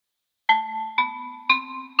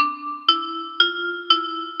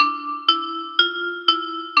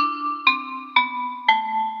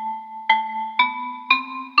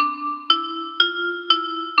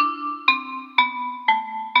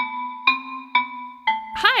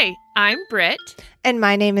Hi, I'm Britt, And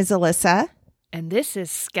my name is Alyssa. and this is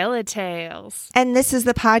Skeletales. And this is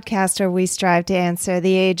the podcast where we strive to answer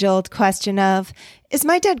the age-old question of, is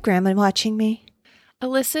my dead grandma watching me?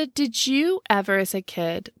 Alyssa, did you ever as a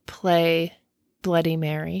kid play Bloody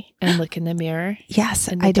Mary and look in the mirror Yes,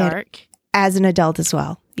 in the I dark? did. As an adult as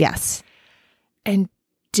well. Yes. And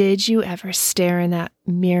did you ever stare in that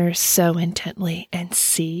mirror so intently and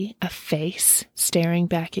see a face staring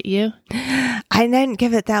back at you? I didn't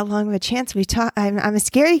give it that long of a chance. I'm a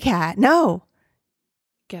scaredy cat. No.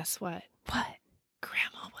 Guess what? What?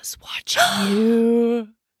 Grandma was watching you.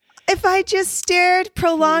 If I just stared,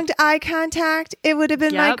 prolonged eye contact, it would have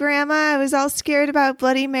been my Yep. grandma. I was all scared about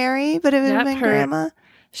Bloody Mary, but it would have Yep, been her- grandma.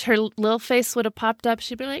 Her little face would have popped up.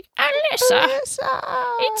 She'd be like, Alyssa,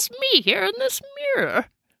 Alyssa. it's me here in this mirror.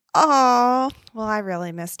 Oh, well, I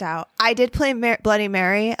really missed out. I did play Bloody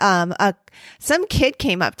Mary. Some kid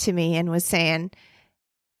came up to me and was saying,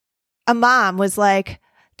 a mom was like,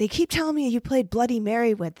 they keep telling me you played Bloody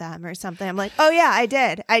Mary with them or something. I'm like, oh yeah, I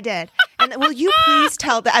did. And will you please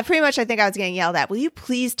tell them? I think I was getting yelled at. Will you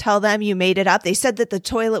please tell them you made it up? They said that the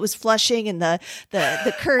toilet was flushing and the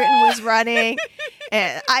curtain was running.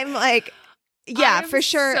 And I'm like, yeah, I'm for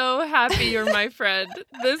sure. So happy you're my friend.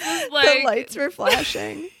 This is The like lights were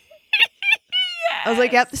flashing. I was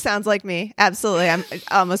like, yep, sounds like me. Absolutely. I'm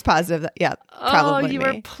almost positive that, yep, probably you me.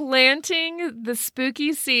 were planting the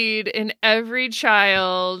spooky seed in every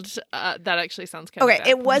child. That actually sounds kind of Okay, bad.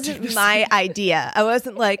 it wasn't my idea. I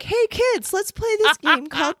wasn't like, hey, kids, let's play this game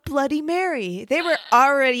called Bloody Mary. They were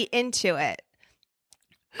already into it,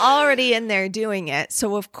 already in there doing it.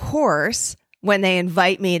 So, of course, when they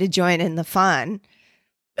invite me to join in the fun,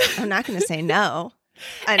 I'm not going to say no.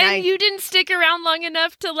 And you didn't stick around long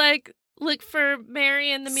enough to like look for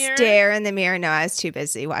Mary in the mirror. Stare in the mirror. No, I was too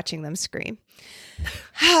busy watching them scream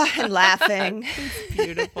and laughing. It's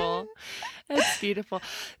beautiful. It's beautiful.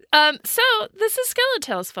 So this is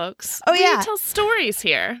Skeletales, folks. Oh, yeah. We tell stories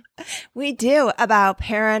here. We do, about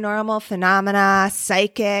paranormal phenomena,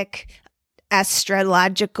 psychic,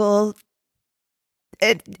 astrological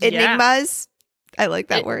enigmas. I like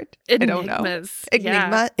that word. I don't know.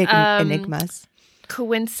 Enigmas.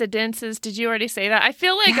 Coincidences. Did you already say that? I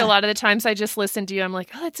feel like a lot of the times I just listen to you. I'm like,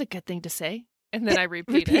 oh, that's a good thing to say. And then I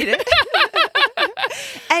repeat it.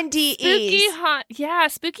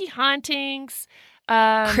 NDEs. Spooky hauntings.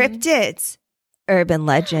 Cryptids. Urban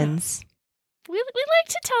legends. We like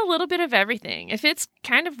to tell a little bit of everything. If it's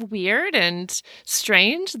kind of weird and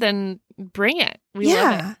strange, then bring it. We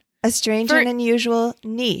love it. A strange and unusual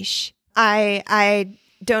niche. I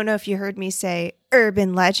don't know if you heard me say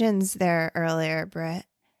urban legends there earlier, Britt.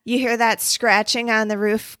 You hear that scratching on the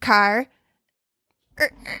roof car?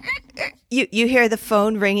 You hear the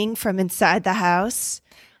phone ringing from inside the house?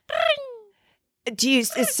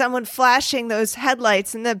 Is someone flashing those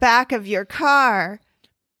headlights in the back of your car?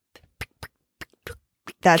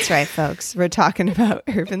 That's right, folks. We're talking about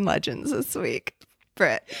urban legends this week.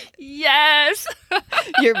 Britt. Yes.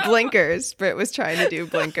 Your blinkers. Britt was trying to do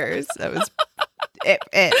blinkers. That was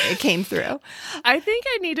it came through. I think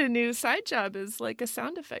I need a new side job as like a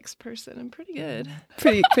sound effects person. I'm pretty good.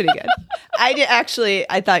 Pretty good.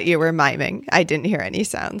 I thought you were miming. I didn't hear any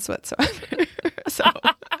sounds whatsoever. So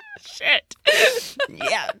shit.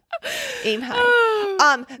 Yeah. Aim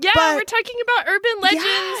high. We're talking about urban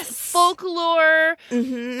legends, folklore,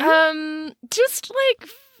 just like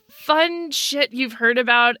fun shit you've heard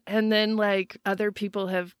about, and then like other people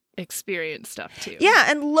have experienced stuff too. Yeah,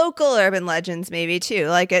 and local urban legends maybe too.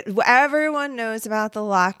 Like everyone knows about the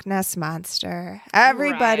Loch Ness Monster.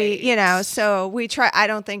 Everybody, right. So we try.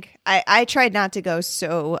 I tried not to go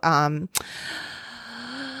so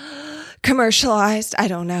commercialized. I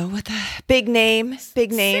don't know what the big name.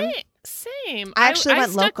 Same. I actually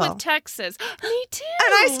went stuck local with Texas. Me too.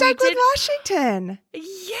 And I stuck with Washington.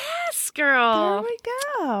 Yes, girl. There we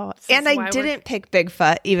go. This And is I why didn't pick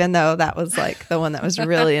Bigfoot, even though that was like the one that was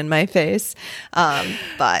really in my face.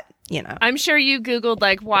 But, I'm sure you Googled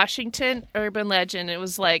like Washington urban legend. It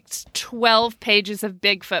was like 12 pages of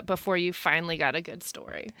Bigfoot before you finally got a good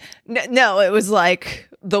story. No, it was like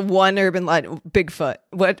the one urban legend, Bigfoot.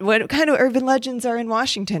 What kind of urban legends are in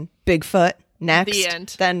Washington? Bigfoot. Next, the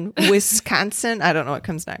end. Then Wisconsin. I don't know what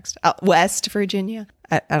comes next. West Virginia.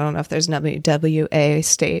 I don't know if there's WA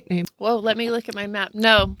state name. Whoa, let me look at my map.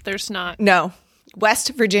 No, there's not. No, West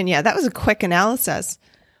Virginia. That was a quick analysis.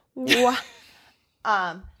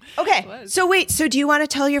 Okay, so wait. So do you want to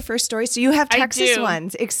tell your first story? So you have Texas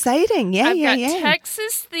ones. Exciting. Yeah, I've got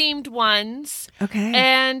Texas themed ones. Okay.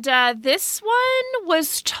 And this one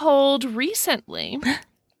was told recently.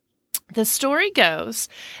 The story goes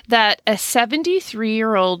that a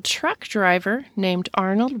 73-year-old truck driver named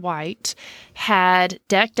Arnold White had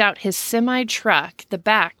decked out his semi-truck, the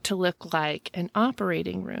back, to look like an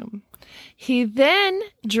operating room. He then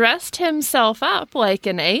dressed himself up like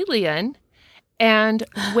an alien and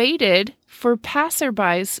waited for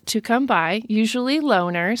passerbys to come by, usually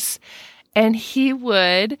loners, and he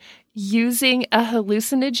would, using a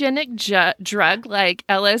hallucinogenic drug like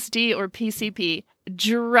LSD or PCP,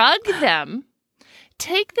 drug them,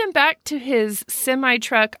 take them back to his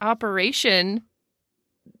semi-truck operation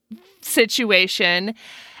situation,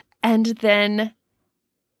 and then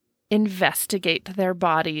investigate their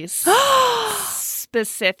bodies,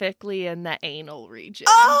 specifically in the anal region.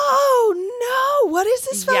 Oh, no. What is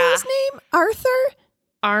this fellow's name? Arthur?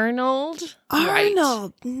 Arnold.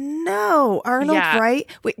 Arnold. Wright. No. Arnold Wright.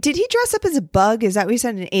 Wait, did he dress up as a bug? Is that what you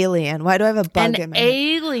said? An alien? Why do I have a bug in my head? An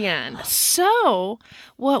alien. So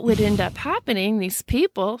what would end up happening, these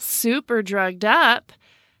people, super drugged up,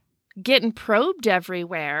 getting probed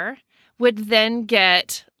everywhere, would then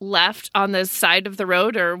get left on the side of the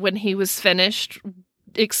road, or when he was finished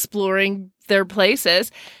exploring their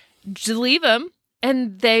places, to leave them,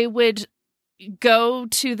 and they would go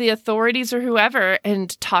to the authorities or whoever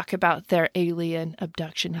and talk about their alien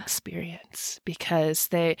abduction experience, because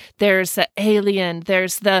there's the alien,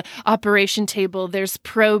 there's the operation table, there's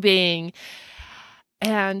probing.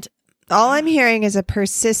 And all I'm hearing is a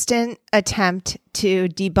persistent attempt to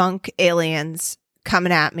debunk aliens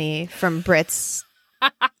coming at me from Brit's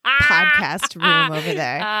podcast room over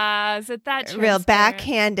there. Is it that real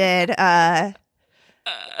backhanded?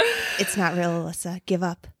 It's not real, Alyssa. Give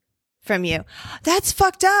up. From you. That's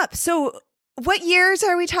fucked up. So what years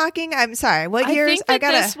are we talking? I'm sorry. What years? I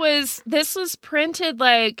think this was printed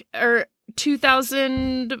like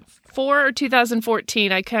 2004 or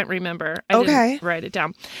 2014. I can't remember. I didn't write it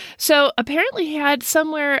down. So apparently he had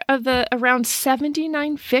somewhere of the around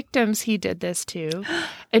 79 victims he did this to,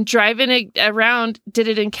 and driving it around, did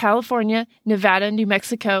it in California, Nevada, New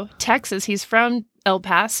Mexico, Texas. He's from El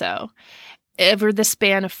Paso. Over the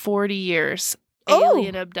span of 40 years.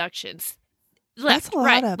 Alien abductions. Left,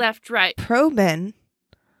 right, left, right. Probing.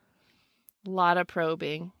 A lot of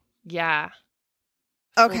probing. Yeah.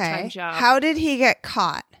 Okay. How did he get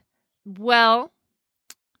caught? Well,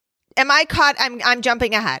 am I caught? I'm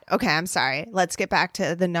jumping ahead. Okay, I'm sorry. Let's get back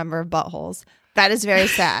to the number of buttholes. That is very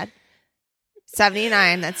sad.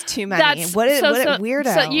 79, that's too many. What a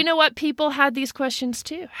weirdo. So you know what? People had these questions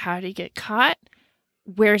too. How did he get caught?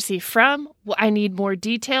 Where's he from? Well, I need more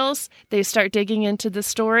details. They start digging into the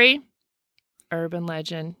story. Urban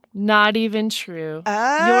legend. Not even true.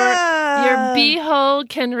 Your beehole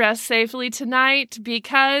can rest safely tonight,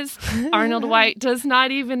 because Arnold White does not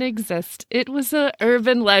even exist. It was an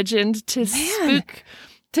urban legend to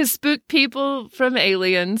spook people from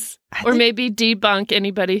aliens, or maybe debunk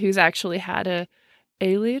anybody who's actually had a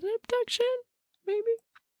alien abduction.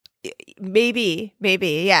 Maybe,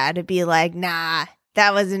 yeah, to be like, nah.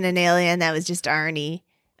 That wasn't an alien. That was just Arnie.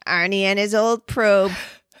 Arnie and his old probe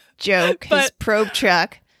joke, his probe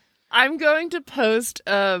truck. I'm going to post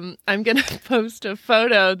a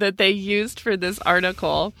photo that they used for this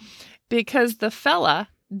article, because the fella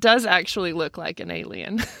does actually look like an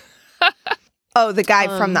alien. Oh, the guy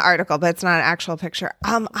from the article, but it's not an actual picture.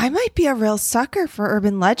 I might be a real sucker for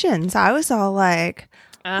urban legends. I was all like,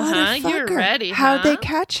 what a fucker. You're ready, How'd they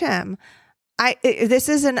catch him? This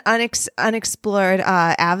is an unexplored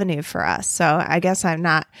avenue for us, so I guess I'm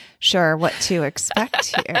not sure what to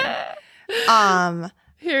expect here.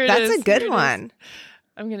 Here it that's is. A good one.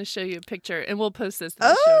 I'm going to show you a picture, and we'll post this in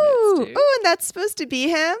the show notes too. Oh, and that's supposed to be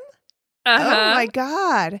him? Oh my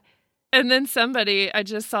God. And then I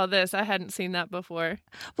just saw this. I hadn't seen that before.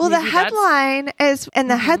 Well, maybe the headline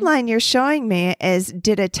the headline you're showing me is,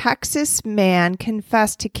 did a Texas man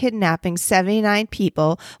confess to kidnapping 79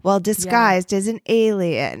 people while disguised as an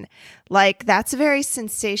alien? Like, that's a very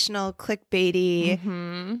sensational, clickbaity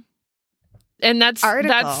and that's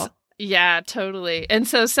article. Yeah, totally. And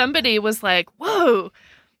so somebody was like, whoa,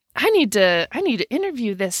 I need to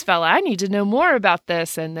interview this fella. I need to know more about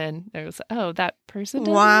this. And then there was, that person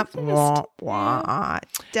doesn't exist.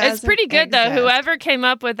 It's pretty good though. Whoever came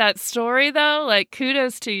up with that story though, like,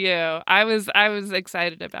 kudos to you. I was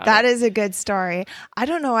excited about it. That is a good story. I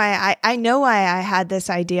don't know why I know why I had this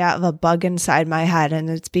idea of a bug inside my head, and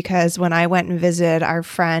it's because when I went and visited our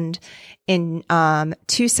friend in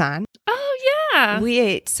Tucson. Oh yeah. We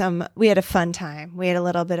had a fun time. We had a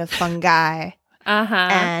little bit of fungi. Uh-huh.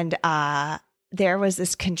 And there was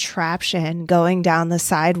this contraption going down the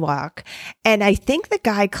sidewalk. And I think the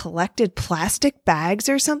guy collected plastic bags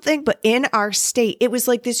or something, but in our state, it was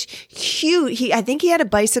like this huge, I think he had a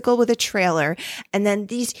bicycle with a trailer and then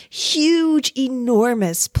these huge,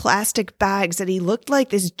 enormous plastic bags that he looked like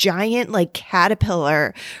this giant like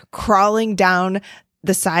caterpillar crawling down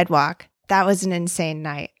the sidewalk. That was an insane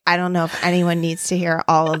night. I don't know if anyone needs to hear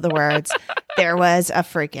all of the words. There was a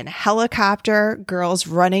freaking helicopter, girls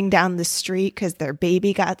running down the street because their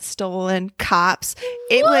baby got stolen, cops.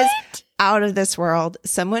 It was out of this world.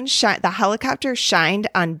 The helicopter shined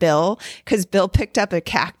on Bill because Bill picked up a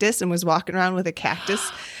cactus and was walking around with a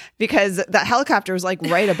cactus because the helicopter was like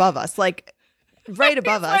right above us, like right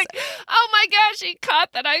above us. Like, oh my gosh, he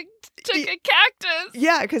caught that I took a cactus.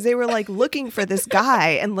 Yeah, because they were like looking for this guy,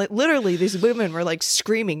 and literally these women were like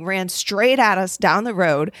screaming, ran straight at us down the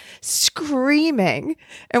road, screaming,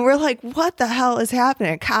 and we're like, "What the hell is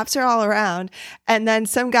happening?" Cops are all around, and then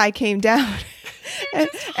some guy came down. And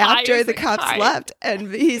after the cops left,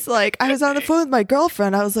 and he's like, I was on the phone with my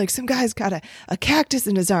girlfriend. I was like, some guy's got a cactus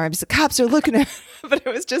in his arms. The cops are looking at him. But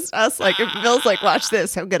it was just us. Like, if Bill's like, watch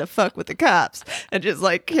this, I'm going to fuck with the cops. And just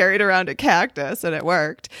like carried around a cactus, and it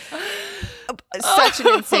worked. Such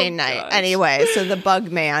an insane night. Gosh. Anyway, so the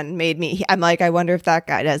bug man made me, I'm like, I wonder if that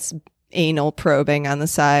guy does anal probing on the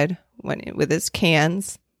side with his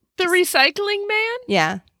cans. The recycling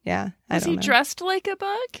man? Yeah. Was he dressed like a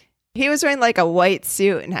bug? He was wearing like a white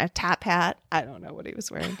suit and a top hat. I don't know what he was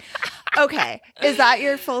wearing. Okay. Is that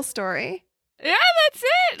your full story? Yeah, that's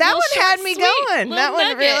it. That one had me sweet, going. That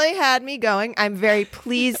one really had me going. I'm very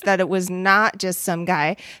pleased that it was not just some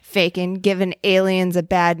guy faking, giving aliens a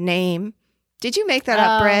bad name. Did you make that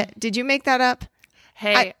up, Britt? Did you make that up?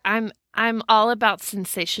 Hey, I'm all about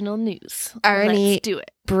sensational news. Arnie, Let's do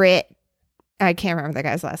it. Britt. I can't remember the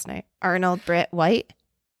guy's last name. Arnold Britt White.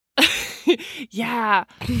 Yeah,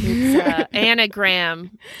 it's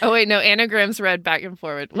anagram. Oh wait, no, anagram's read back and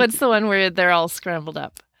forward. What's the one where they're all scrambled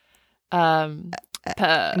up? Not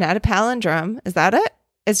a palindrome. Is that it?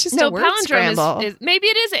 It's just a word scramble. Maybe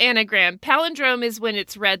it is anagram. Palindrome is when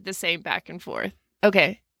it's read the same back and forth.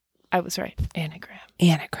 Okay, I was right. Anagram.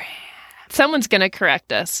 Someone's gonna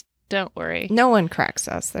correct us. Don't worry. No one corrects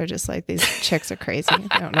us. They're just like, these chicks are crazy.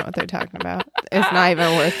 They don't know what they're talking about. It's not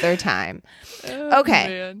even worth their time. Okay.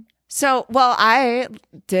 Man. So, well, I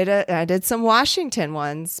did some Washington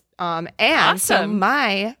ones. And awesome. So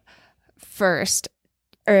my first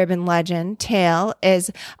urban legend tale is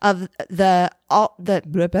of the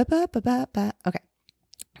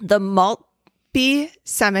Maltby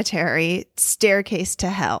Cemetery staircase to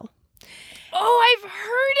hell. Oh, I've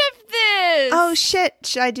heard of this. Oh shit!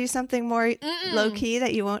 Should I do something more low key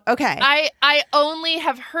that you won't? Okay. I only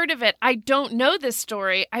have heard of it. I don't know this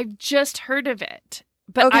story. I've just heard of it.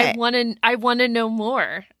 But okay. I want to know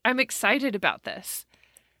more. I'm excited about this.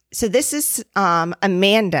 So this is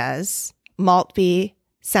Amanda's Maltby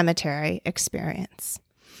Cemetery experience.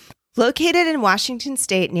 Located in Washington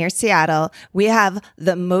State near Seattle, we have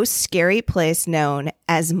the most scary place known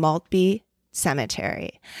as Maltby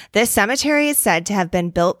Cemetery. This cemetery is said to have been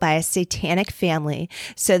built by a satanic family,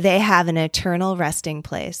 so they have an eternal resting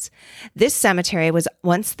place. This cemetery was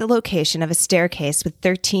once the location of a staircase with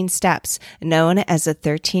 13 steps, known as the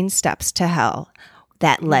 13 Steps to Hell,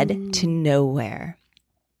 that led to nowhere.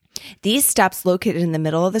 These steps, located in the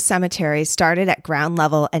middle of the cemetery, started at ground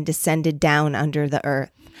level and descended down under the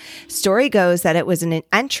earth. Story goes that it was an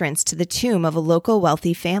entrance to the tomb of a local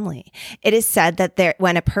wealthy family. It is said that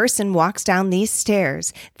when a person walks down these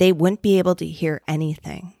stairs, they wouldn't be able to hear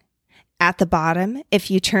anything. At the bottom, if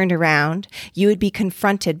you turned around, you would be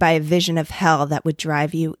confronted by a vision of hell that would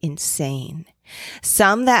drive you insane.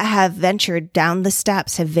 Some that have ventured down the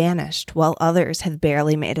steps have vanished, while others have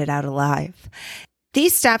barely made it out alive.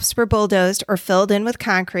 These steps were bulldozed or filled in with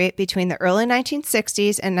concrete between the early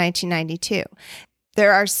 1960s and 1992.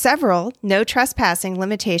 There are several no trespassing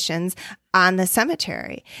limitations on the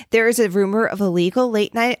cemetery. There is a rumor of illegal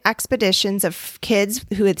late-night expeditions of kids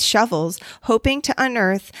who with shovels hoping to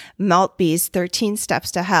unearth Maltby's 13 Steps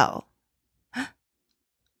to Hell.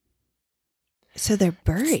 So they're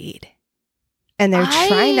buried, and they're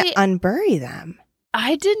trying to unbury them.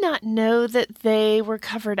 I did not know that they were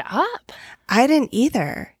covered up. I didn't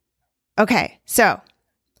either. Okay, so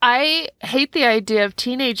I hate the idea of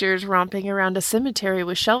teenagers romping around a cemetery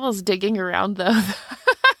with shovels digging around, though.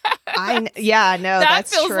 That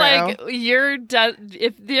feels true. like you're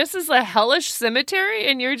if this is a hellish cemetery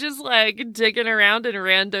and you're just like digging around in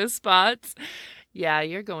rando spots, yeah,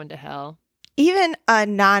 you're going to hell. even a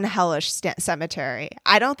non-hellish cemetery.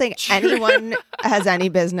 I don't think anyone has any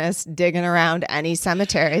business digging around any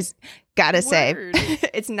cemeteries. Gotta say,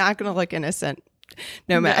 it's not going to look innocent.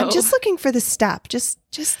 No matter. I'm just looking for the step. Just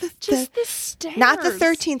the stairs. Not the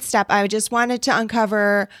 13th step. I just wanted to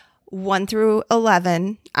uncover 1 through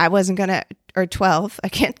 11. I wasn't going to, or 12. I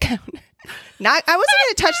can't count. I wasn't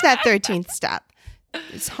going to touch that 13th step.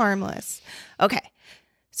 It's harmless. Okay.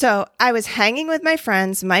 So I was hanging with my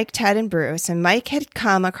friends, Mike, Ted, and Bruce, and Mike had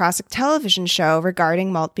come across a television show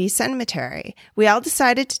regarding Maltby Cemetery. We all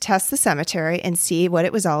decided to test the cemetery and see what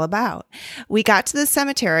it was all about. We got to the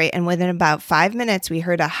cemetery, and within about 5 minutes, we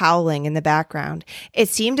heard a howling in the background. It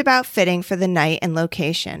seemed about fitting for the night and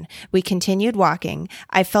location. We continued walking.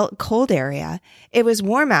 I felt cold area. It was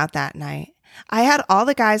warm out that night. I had all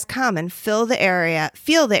the guys come and feel the area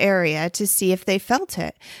to see if they felt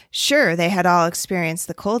it. Sure, they had all experienced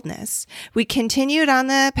the coldness. We continued on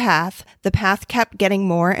the path. The path kept getting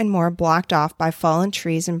more and more blocked off by fallen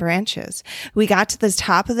trees and branches. We got to the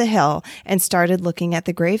top of the hill and started looking at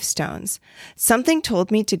the gravestones. Something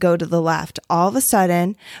told me to go to the left. All of a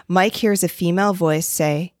sudden, Mike hears a female voice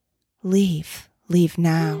say, "Leave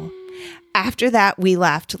now." After that, we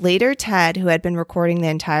left. Later, Ted, who had been recording the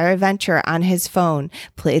entire adventure on his phone,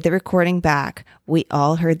 played the recording back. We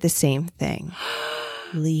all heard the same thing.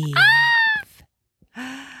 Leave.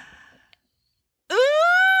 Ooh,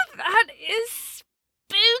 that is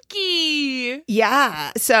spooky.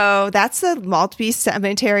 Yeah. So that's the Maltby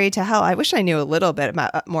Cemetery to Hell. I wish I knew a little bit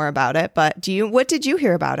more about it, but what did you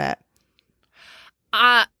hear about it?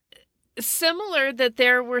 Similar that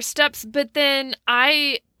there were steps, but then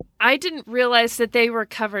I didn't realize that they were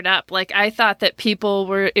covered up. Like, I thought that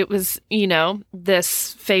it was,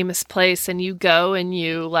 this famous place and you go and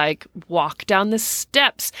you like walk down the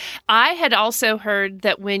steps. I had also heard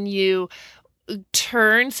that when you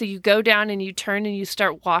turn, so you go down and you turn and you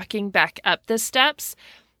start walking back up the steps,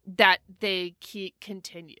 that they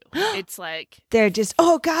continue. It's like they're just,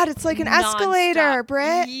 oh God, it's like an escalator,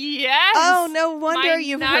 Britt. Yes. Oh, no wonder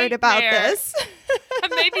you've heard about this.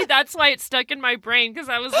 Maybe that's why it stuck in my brain, because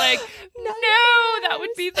I was like, no, that would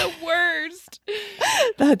be the worst.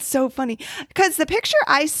 That's so funny. Because the picture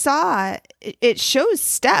I saw, it shows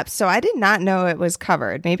steps, so I did not know it was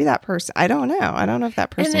covered. Maybe that person, I don't know. I don't know if that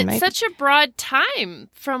person and it's such a broad time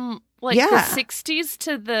from the 60s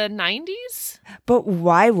to the 90s. But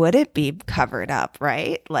why would it be covered up,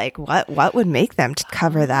 right? Like, what would make them to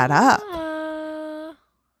cover that up?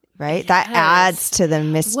 Right? Yes. That adds to the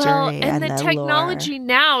mystery and the technology lore.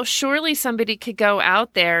 Now, surely somebody could go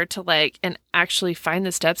out there to and actually find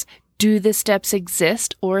the steps. Do the steps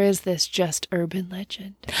exist, or is this just urban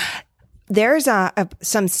legend? There's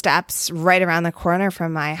some steps right around the corner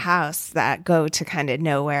from my house that go to kind of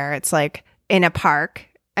nowhere. It's like in a park.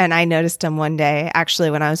 And I noticed them one day, actually,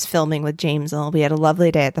 when I was filming with Jamesel. We had a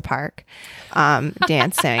lovely day at the park,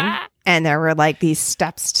 dancing. And there were like these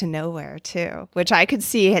steps to nowhere, too, which I could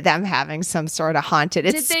see them having some sort of haunted.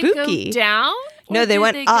 It's spooky. Did they go down? No, they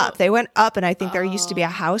went up. They went up. And I think there used to be a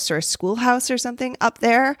house or a schoolhouse or something up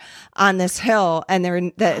there on this hill. And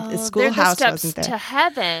the schoolhouse wasn't there. To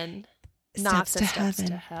heaven, not the steps heaven.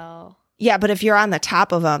 To hell. Yeah, but if you're on the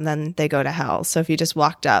top of them, then they go to hell. So if you just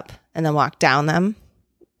walked up and then walked down them.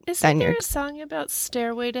 Isn't there a song about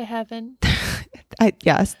Stairway to Heaven?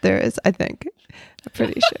 Yes, there is, I think. I'm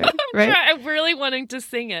pretty sure. Right? I'm really wanting to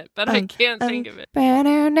sing it, but I can't think of it.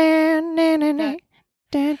 Yes!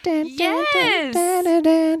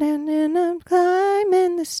 I'm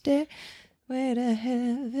climbing the stairway to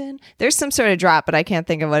heaven. There's some sort of drop, but I can't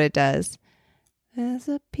think of what it does. As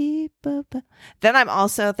a people. Then I'm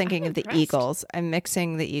also thinking of the Eagles. I'm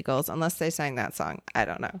mixing the Eagles, unless they sang that song. I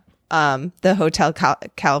don't know. The Hotel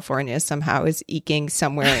California somehow is eking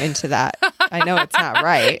somewhere into that. I know it's not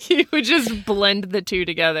right. You would just blend the two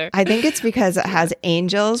together. I think it's because it has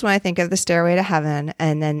angels when I think of the Stairway to Heaven,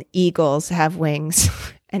 and then eagles have wings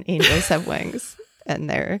and angels have wings. And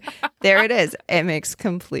there it is. It makes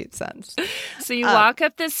complete sense. So you walk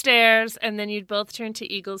up the stairs, and then you'd both turn to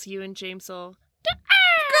eagles, you and Jamesel.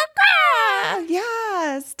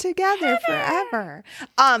 Yes, together forever.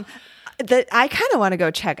 I kind of want to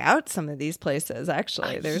go check out some of these places,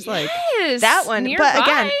 actually. There's that one. Nearby. But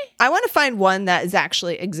again, I want to find one that is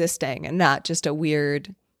actually existing and not just a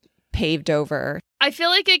weird paved over. I feel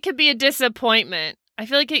like it could be a disappointment. I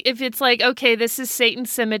feel like if it's like, okay, this is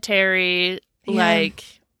Satan's Cemetery, I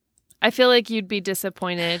feel like you'd be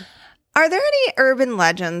disappointed. Are there any urban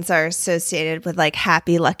legends that are associated with like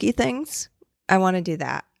happy, lucky things? I want to do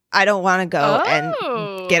that. I don't want to go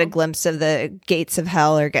and get a glimpse of the gates of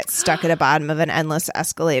hell or get stuck at the bottom of an endless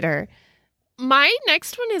escalator. my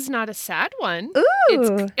next one is not a sad one.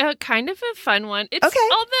 Ooh. It's kind of a fun one. It's, Okay.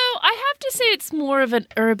 Although I have to say it's more of an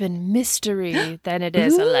urban mystery than it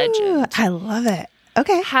is a legend. I love it.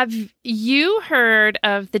 Okay. Have you heard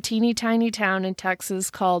of the teeny tiny town in Texas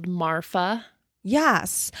called Marfa?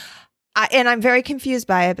 Yes. And I'm very confused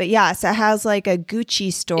by it, but yes, it has like a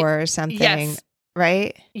Gucci store or something, yes.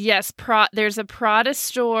 right? Yes. There's a Prada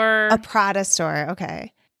store. A Prada store.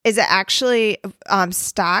 Okay. Is it actually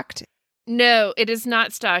stocked? No, it is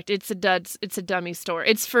not stocked. It's a dummy store.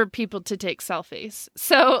 It's for people to take selfies.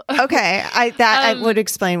 So okay, I would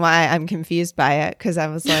explain why I'm confused by it, because I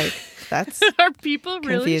was like, that's are people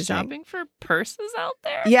really confusing. shopping for purses out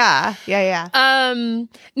there? Yeah.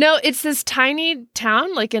 No, it's this tiny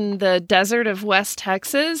town like in the desert of West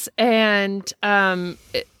Texas, and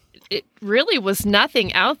it really was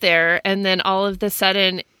nothing out there, and then all of the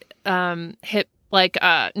sudden hit like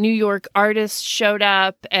New York artists showed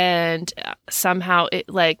up, and somehow it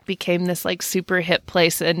like became this like super hip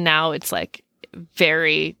place, and now it's like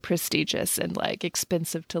very prestigious and like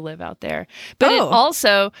expensive to live out there. But it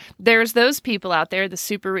also, there's those people out there, the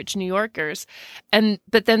super rich New Yorkers,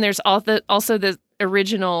 but then there's also the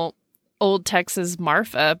original old Texas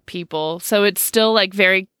Marfa people. So it's still like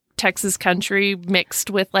very Texas country mixed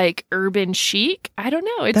with like urban chic. I don't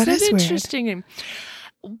know. It's interesting. Weird.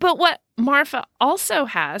 But what Marfa also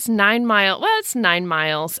has, 9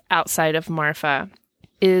 miles outside of Marfa,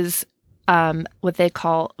 is what they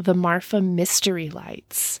call the Marfa Mystery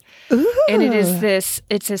Lights. Ooh. And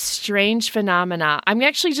it's a strange phenomena. I'm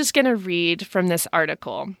actually just going to read from this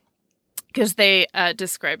article because they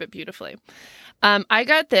describe it beautifully. I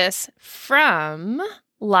got this from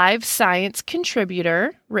Live Science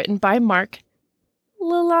Contributor, written by Mark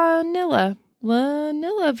Vanilla.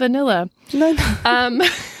 The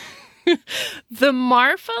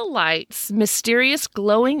Marfa lights, mysterious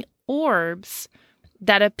glowing orbs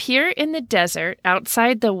that appear in the desert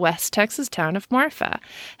outside the West Texas town of Marfa,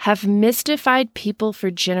 have mystified people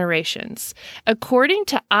for generations. According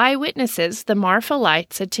to eyewitnesses, the Marfa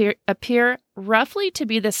lights appear roughly to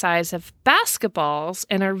be the size of basketballs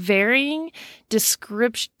and are varying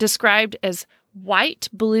described as white,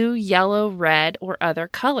 blue, yellow, red, or other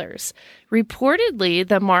colors. Reportedly,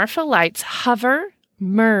 the Marfa lights hover,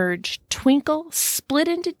 merge, twinkle, split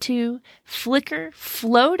into two, flicker,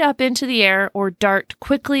 float up into the air, or dart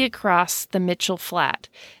quickly across the Mitchell Flat.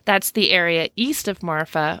 That's the area east of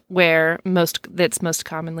Marfa where that's most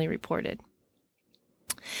commonly reported.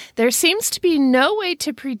 There seems to be no way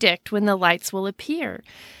to predict when the lights will appear.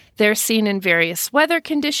 They're seen in various weather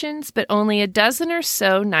conditions, but only a dozen or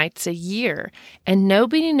so nights a year, and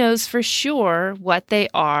nobody knows for sure what they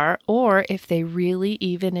are or if they really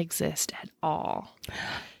even exist at all.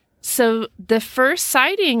 So the first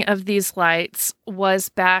sighting of these lights was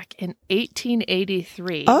back in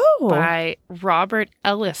 1883 by Robert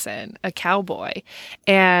Ellison, a cowboy,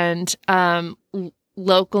 and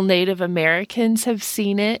local Native Americans have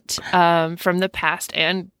seen it from the past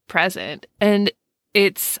and present, and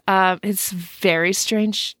it's very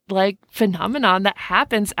strange, like, phenomenon that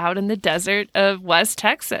happens out in the desert of West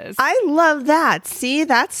Texas. I love that. See,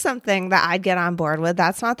 that's something that I'd get on board with.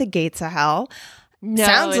 That's not the gates of hell. No,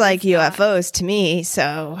 sounds like UFOs to me.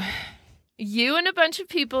 So you and a bunch of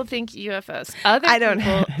people think UFOs. Other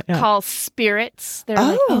people call spirits. They're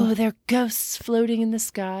like, they're ghosts floating in the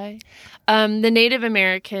sky. The Native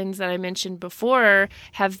Americans that I mentioned before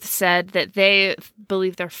have said that they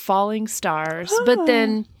believe they're falling stars, but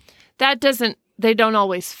then they don't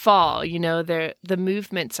always fall. You know, the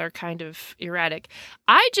movements are kind of erratic.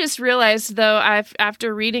 I just realized, though,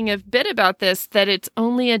 after reading a bit about this, that it's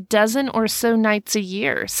only a dozen or so nights a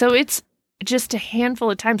year. So it's just a handful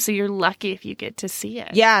of times, so you're lucky if you get to see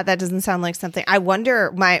it. Yeah, that doesn't sound like something. I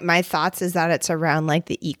wonder, my thoughts is that it's around like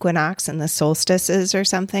the equinox and the solstices or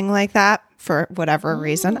something like that for whatever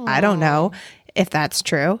reason. I don't know if that's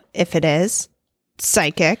true. If it is,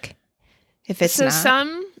 psychic. If it's not.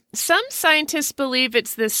 Some scientists believe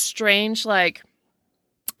it's this strange, like,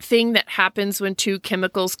 thing that happens when two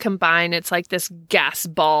chemicals combine. It's like this gas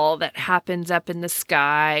ball that happens up in the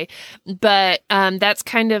sky, but that's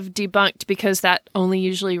kind of debunked because that only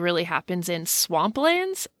usually really happens in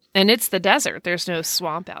swamplands, and it's the desert. There's no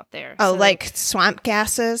swamp out there. Oh, so, like swamp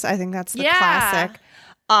gases? I think that's the classic.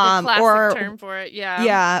 The classic term for it, yeah.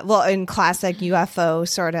 Yeah, well, in classic UFO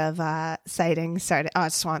sort of sightings,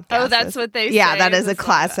 swamp gases. Oh, that's what they say. Yeah, that is a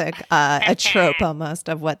classic, a trope almost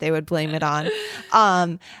of what they would blame it on.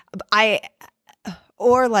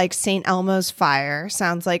 Or like St. Elmo's fire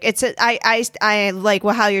sounds like it's I like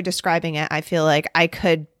how you're describing it. I feel like I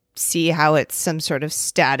could see how it's some sort of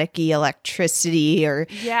staticky electricity or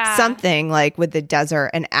Yeah. something like with the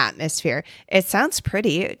desert and atmosphere. It sounds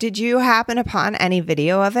pretty. Did you happen upon any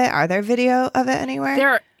video of it? Are there video of it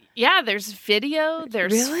anywhere? There's video,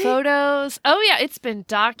 there's Really? photos. Oh yeah, it's been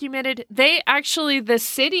documented. The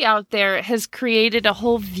city out there has created a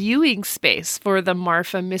whole viewing space for the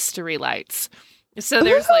Marfa Mystery Lights. So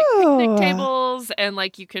there's like picnic Ooh. tables and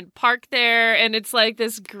like you can park there and it's like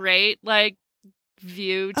this great like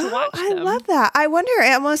view to watch I them. love that. I wonder,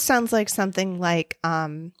 it almost sounds like something like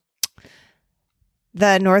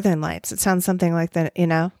the Northern Lights. It sounds something like the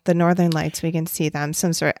Northern Lights. We can see them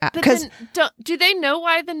some sort of, But because then, do they know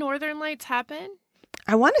why the Northern Lights happen?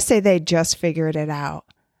 I want to say they just figured it out,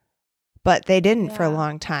 but they didn't for a Yeah.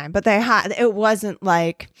 long time. But it wasn't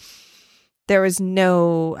like there was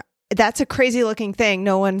no. That's a crazy looking thing.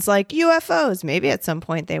 No one's like UFOs. Maybe at some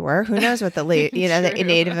point they were. Who knows what the the True.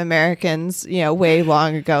 Native Americans, way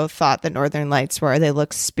long ago thought the Northern Lights were. They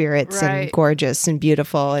look spirits and Right. gorgeous and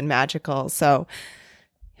beautiful and magical. So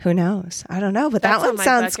who knows? I don't know, but That's that on one my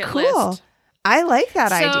sounds bucket cool. list. I like that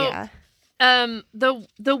So- idea.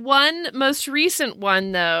 The one most recent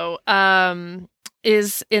one though,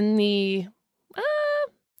 is in the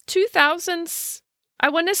 2000s. I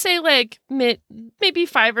want to say like maybe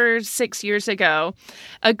 5 or 6 years ago,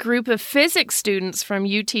 a group of physics students from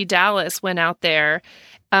UT Dallas went out there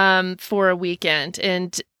for a weekend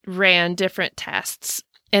and ran different tests.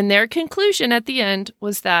 And their conclusion at the end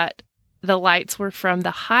was that the lights were from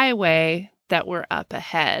the highway that were up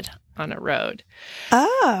ahead on a road.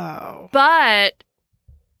 Oh. But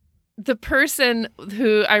the person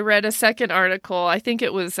who I read a second article, I think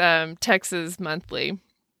it was Texas Monthly,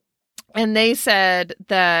 and they said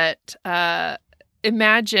that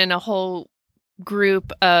imagine a whole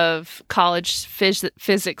group of college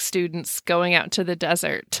physics students going out to the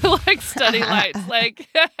desert to like study lights. Like,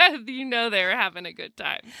 they were having a good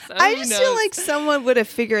time. So I who just feel knows? like someone would have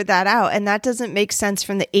figured that out, and that doesn't make sense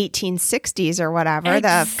from the 1860s or whatever.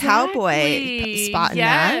 The cowboy spotting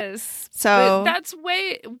that. Yes. So But that's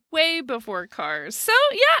way before cars. So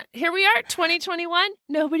yeah, here we are, 2021.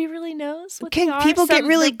 Nobody really knows what they can are. people get Some-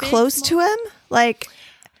 really they're big, close small. to him? Like,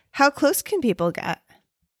 how close can people get?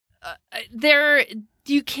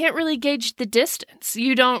 You can't really gauge the distance.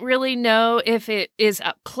 You don't really know if it is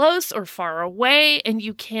up close or far away, and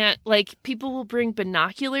you can't people will bring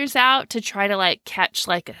binoculars out to try to like catch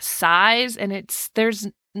like a size, and there's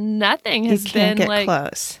nothing has You can't been get like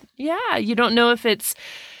close. Yeah, you don't know if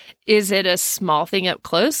is it a small thing up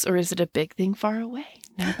close or is it a big thing far away?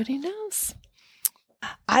 Nobody knows.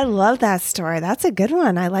 I love that story. That's a good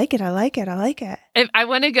one. I like it. I like it. I like it. If I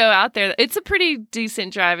want to go out there. It's a pretty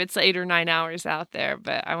decent drive. It's 8 or 9 hours out there,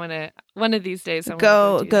 but I want to. One of these days, I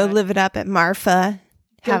Go want to do that. live it up at Marfa.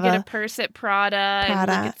 Go get a purse at Prada and look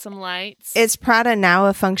at some lights. Is Prada now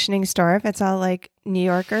a functioning store? If it's all like New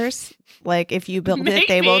Yorkers, like if you build it,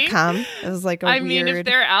 they will Maybe. come. It was like a I weird. mean, if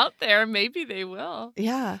they're out there, maybe they will.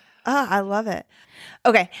 Yeah. Oh, I love it.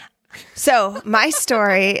 Okay. So my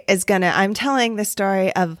story I'm telling the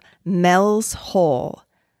story of Mel's Hole.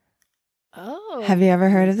 Oh, Have you ever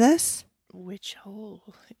heard of this? which hole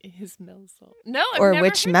is Mel's hole? No, I've Or never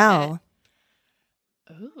which heard Mel?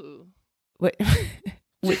 of it. Ooh.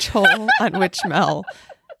 Which hole on which Mel?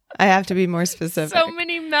 I have to be more specific. So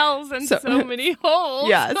many Mel's and So- so many holes.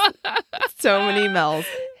 Yes. So many Mels.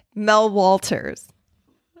 Mel Walters.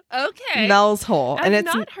 Okay. Mel's Hole. I've And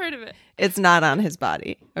it's not heard of it. it's not on his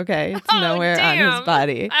body. Okay. It's Oh, nowhere on his damn.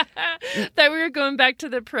 body. Thought we were going back to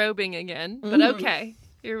the probing again, but Mhm. okay,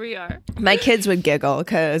 here we are. My kids would giggle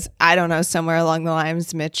because I don't know, somewhere along the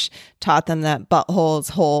lines, Mitch taught them that butthole is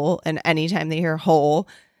whole. And anytime they hear hole,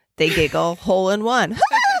 they giggle, hole in one.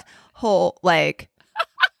 Hole, like,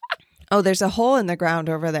 oh, there's a hole in the ground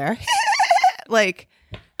over there. Like,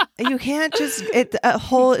 you can't just, a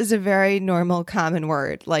hole is a very normal, common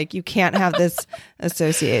word. Like, you can't have this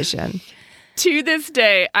association. To this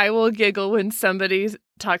day, I will giggle when somebody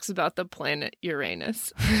talks about the planet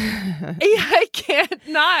Uranus. I can't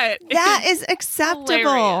not. That is acceptable.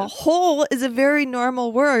 hilarious. Hole is a very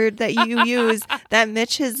normal word that you use that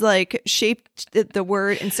Mitch has like shaped the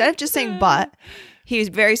word. Instead of just saying butt, he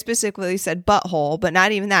very specifically said butthole, but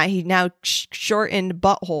not even that. He now shortened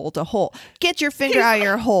butthole to hole. Get your finger out of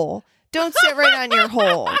your hole. Don't sit right on your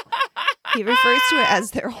hole. He refers to it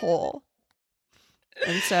as their hole.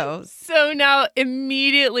 And so, So now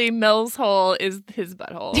immediately Mel's hole is his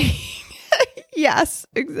butthole. yes,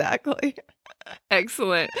 exactly.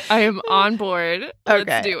 Excellent. I am on board. Okay.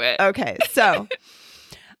 Let's do it. Okay. So,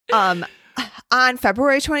 On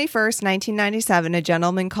February 21st, 1997, a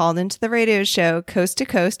gentleman called into the radio show Coast to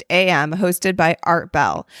Coast AM, hosted by Art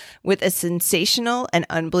Bell, with a sensational and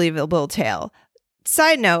unbelievable tale.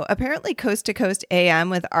 Side note, apparently Coast to Coast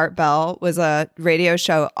AM with Art Bell was a radio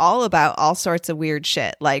show all about all sorts of weird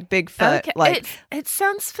shit, like Bigfoot. Okay. Like it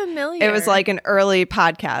sounds familiar. it was like an early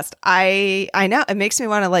podcast. I know. It makes me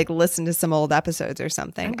want to like listen to some old episodes or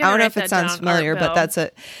something. I don't know if it sounds familiar, but that's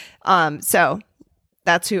it. So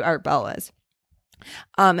that's who Art Bell is.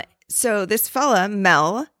 So this fella,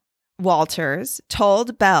 Mel Walters,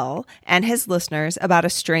 told Bell and his listeners about a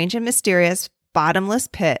strange and mysterious bottomless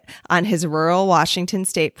pit on his rural Washington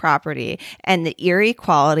state property and the eerie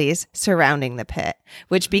qualities surrounding the pit,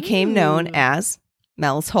 which became known as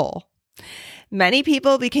Mel's Hole. Many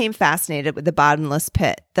people became fascinated with the bottomless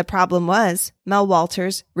pit. The problem was Mel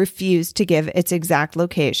Walters refused to give its exact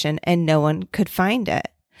location and no one could find it.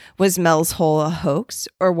 Was Mel's Hole a hoax,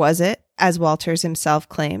 or was it, as Walters himself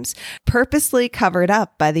claims, purposely covered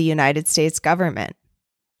up by the United States government?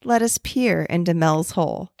 Let us peer into Mel's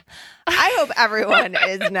Hole. I hope everyone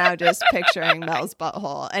is now just picturing Mel's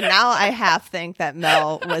butthole. And now I half think that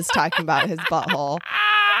Mel was talking about his butthole.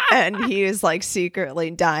 And he was like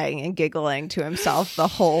secretly dying and giggling to himself the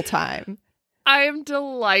whole time. I am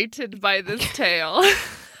delighted by this tale.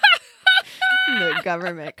 The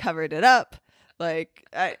government covered it up. Like,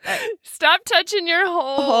 Stop touching your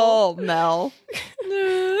hole. Mel.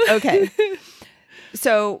 Okay.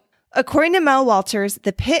 So, according to Mel Walters,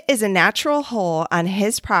 the pit is a natural hole on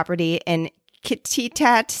his property in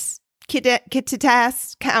Kittitas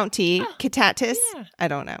County. Kittitas? Yeah. I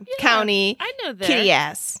don't know. Yeah, County. I know that. Kitty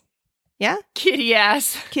ass. Yeah? Kitty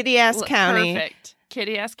ass. Kitty ass County. Perfect.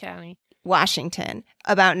 Kitty ass County. Washington,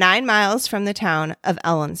 about 9 miles from the town of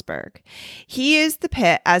Ellensburg. He used the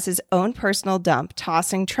pit as his own personal dump,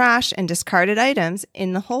 tossing trash and discarded items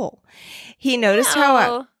in the hole. He noticed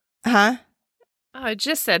how... Oh, I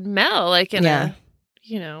just said Mel, like in a,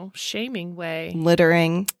 shaming way.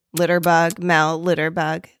 Littering, litter bug, Mel, litter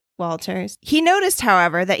bug, Walters. He noticed,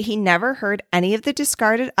 however, that he never heard any of the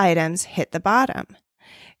discarded items hit the bottom.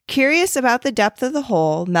 Curious about the depth of the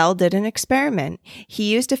hole, Mel did an experiment.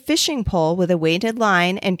 He used a fishing pole with a weighted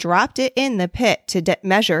line and dropped it in the pit to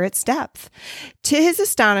measure its depth. To his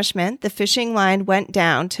astonishment, the fishing line went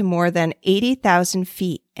down to more than 80,000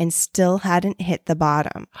 feet and still hadn't hit the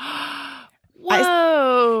bottom.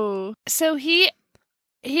 Whoa. So he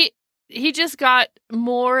just got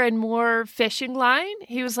more and more fishing line.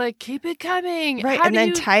 He was like, keep it coming. Right. And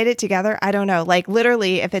then tied it together. I don't know. Like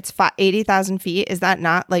literally, if it's 80,000 feet, is that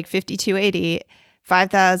not like 5,280,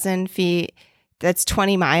 5,000 feet? That's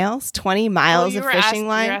 20 miles, 20 miles of fishing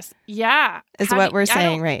line. Yeah. Is what we're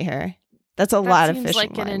saying right here. That's a lot of fishing line.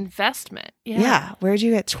 Seems like an investment. Yeah. Where'd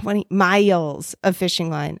you get 20 miles of fishing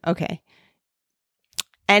line? Okay.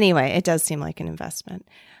 Anyway, it does seem like an investment.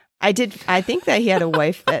 I think that he had a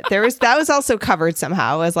wife that was also covered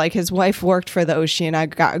somehow, as like his wife worked for the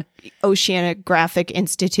Oceanographic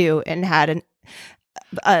Institute and had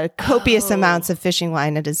a copious amounts of fishing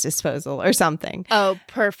line at his disposal or something. Oh,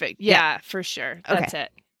 perfect. Yeah. For sure. That's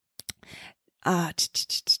it.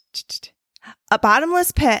 A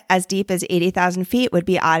bottomless pit as deep as 80,000 feet would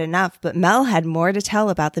be odd enough, but Mel had more to tell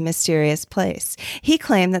about the mysterious place. He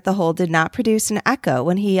claimed that the hole did not produce an echo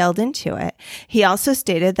when he yelled into it. He also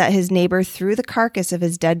stated that his neighbor threw the carcass of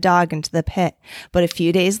his dead dog into the pit, but a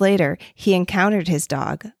few days later, he encountered his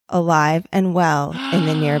dog, alive and well, in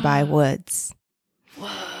the nearby woods. Whoa.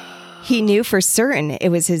 He knew for certain it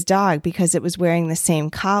was his dog because it was wearing the same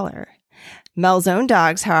collar. Mel's own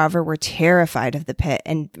dogs, however, were terrified of the pit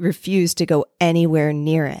and refused to go anywhere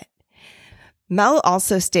near it. Mel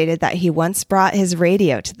also stated that he once brought his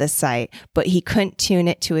radio to the site, but he couldn't tune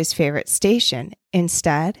it to his favorite station.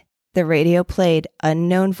 Instead, the radio played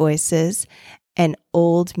unknown voices and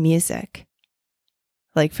old music,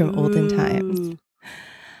 like from olden times.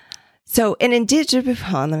 So an indigenous...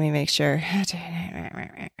 Hold on, let me make sure.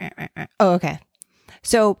 Oh, okay.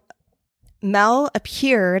 So Mel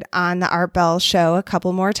appeared on the Art Bell show a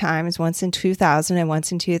couple more times, once in 2000 and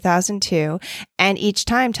once in 2002, and each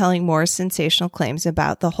time telling more sensational claims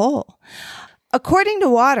about the hole. According to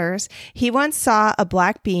Waters, he once saw a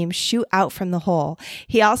black beam shoot out from the hole.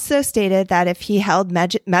 He also stated that if he held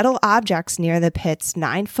metal objects near the pit's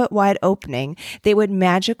 9-foot wide opening, they would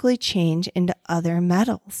magically change into other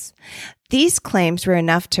metals. These claims were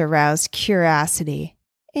enough to arouse curiosity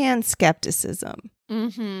and skepticism.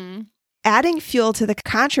 Mm-hmm. Adding fuel to the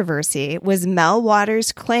controversy was Mel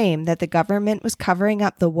Waters' claim that the government was covering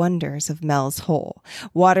up the wonders of Mel's Hole.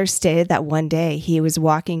 Waters stated that one day he was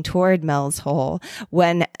walking toward Mel's Hole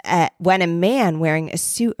when a man wearing a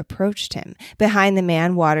suit approached him. Behind the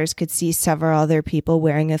man, Waters could see several other people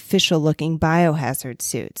wearing official-looking biohazard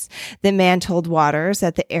suits. The man told Waters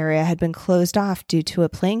that the area had been closed off due to a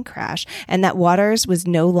plane crash and that Waters was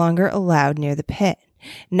no longer allowed near the pit.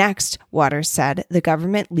 Next, Waters said the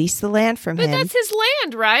government leased the land from him. But that's his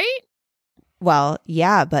land, right? Well,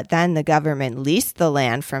 yeah, but then the government leased the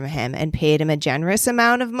land from him and paid him a generous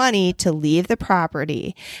amount of money to leave the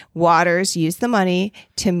property. Waters used the money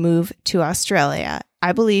to move to Australia.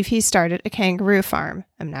 I believe he started a kangaroo farm.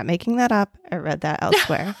 I'm not making that up. I read that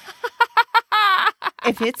elsewhere.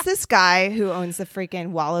 If it's this guy who owns the freaking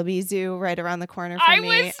Wallaby Zoo right around the corner from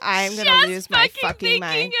me, I'm going to lose my fucking mind. I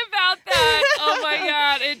was thinking about that. Oh my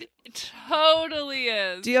God. It totally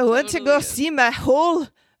is. Do you want to go see my hole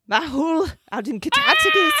out in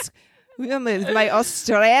Cattarticus? With my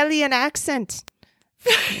Australian accent.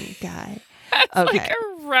 Fucking guy. That's okay. like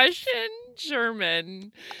a Russian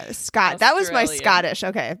German. Scott. That was my Scottish.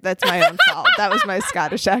 Okay. That's my own fault. That was my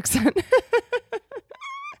Scottish accent.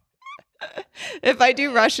 If I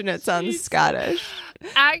do Russian, it sounds Scottish.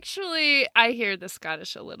 Actually, I hear the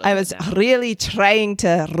Scottish a little bit. I was really trying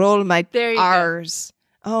to roll my R's.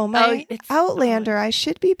 Go. Oh, my Outlander. I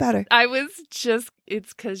should be better. I was just,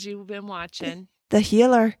 it's because you've been watching. The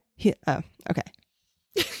healer. Oh, okay.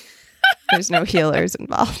 There's no healers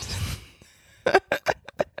involved.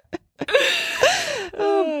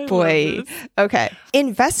 Oh, boy. Okay.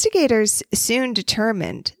 Investigators soon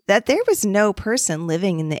determined that there was no person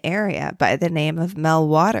living in the area by the name of Mel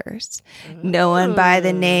Waters. No one by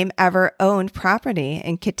the name ever owned property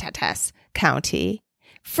in Kittitas County.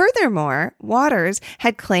 Furthermore, Waters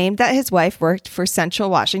had claimed that his wife worked for Central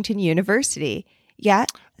Washington University.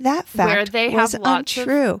 Yet that fact where they was have lots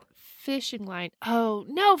untrue. Of fishing line. Oh,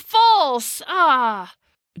 no, false.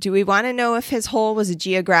 Do we want to know if his hole was a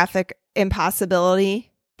geographic impossibility?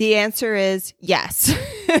 The answer is yes.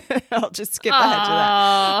 I'll just skip ahead to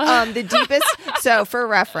that. The deepest, so for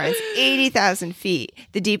reference, 80,000 feet.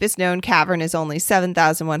 The deepest known cavern is only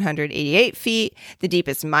 7,188 feet. The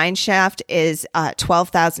deepest mine shaft is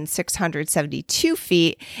 12,672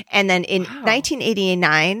 feet. And then in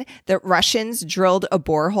 1989, the Russians drilled a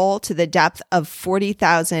borehole to the depth of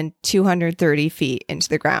 40,230 feet into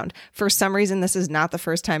the ground. For some reason, this is not the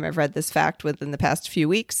first time I've read this fact within the past few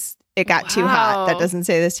weeks. It got too hot. That doesn't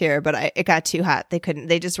say this here, but it got too hot.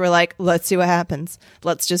 They just were like, let's see what happens.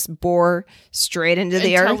 Let's just bore straight into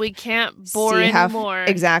the earth. Until we can't bore anymore.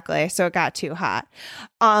 Exactly. So it got too hot.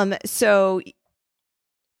 So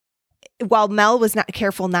while Mel was not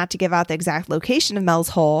careful not to give out the exact location of Mel's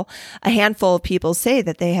hole, a handful of people say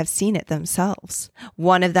that they have seen it themselves.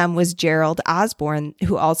 One of them was Gerald Osborne,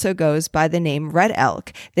 who also goes by the name Red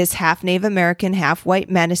Elk. This half Native American, half white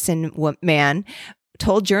medicine man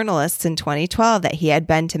told journalists in 2012 that he had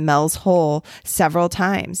been to Mel's Hole several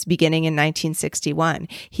times, beginning in 1961.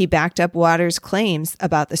 He backed up Waters' claims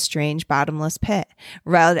about the strange bottomless pit.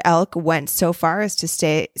 Red Elk went so far as to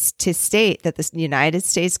state that the United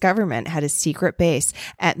States government had a secret base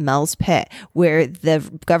at Mel's Pit, where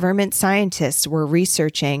the government scientists were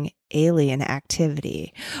researching alien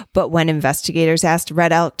activity. But when investigators asked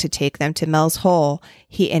Red Elk to take them to Mel's Hole,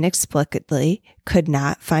 he inexplicably could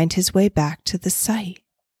not find his way back to the site.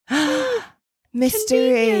 Mystery.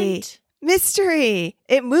 Convenient. Mystery.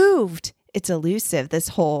 It moved. It's elusive, this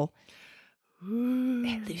hole.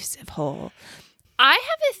 Elusive hole. I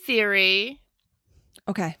have a theory.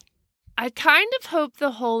 Okay. I kind of hope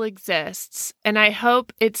the hole exists, and I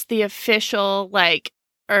hope it's the official,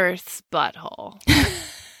 Earth's butthole.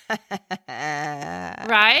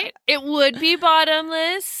 Right? It would be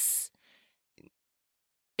bottomless.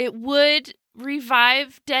 It would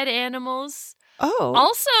revive dead animals. Oh.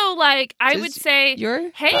 Also, I would say,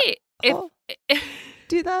 hey,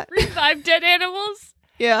 do that. Revive dead animals?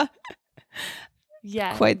 Yeah.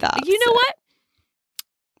 Yeah. Quite the opposite. You know what?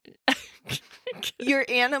 Your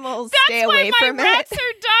animals stay away from it. That's why my rats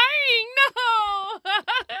are dying. No.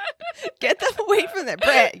 Get them away from it.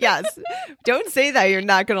 Brett, yes. Don't say that you're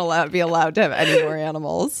not going to be allowed to have any more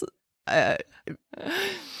animals.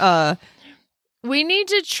 We need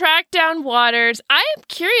to track down Waters. I am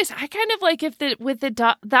curious. I kind of if the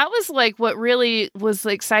dog, that was what really was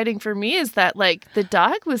exciting for me is that the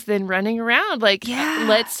dog was then running around yeah.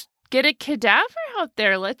 Let's get a cadaver out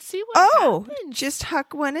there. Let's see what happens. Just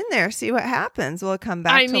huck one in there. See what happens. Will it come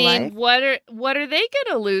back to life? what are they going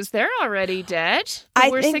to lose? They're already dead. The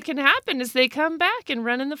worst that can happen is they come back and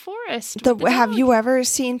run in the forest. Have you ever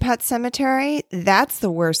seen Pet Sematary? That's the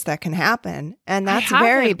worst that can happen. And that's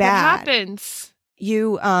very bad. What happens?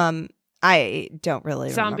 I don't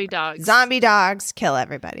really Zombie remember. dogs. Zombie dogs kill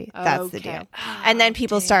everybody. That's the deal. And then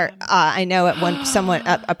people start, I know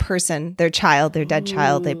at a person, their dead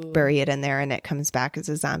child, they bury it in there and it comes back as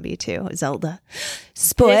a zombie too. Zelda.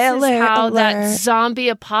 Spoiler This is how alert. that zombie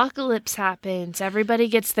apocalypse happens. Everybody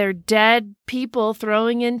gets their dead people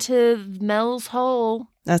throwing into Mel's hole.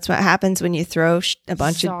 That's what happens when you throw a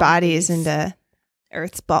bunch of bodies into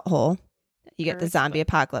Earth's butthole. You get the zombie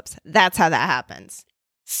apocalypse. That's how that happens.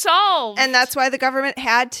 Solved. And that's why the government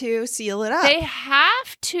had to seal it up. They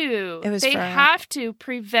have to. They have to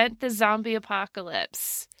prevent the zombie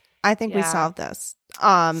apocalypse. I think we solved this.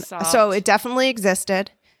 So it definitely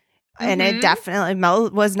existed. And it definitely, Mel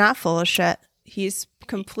was not full of shit. He's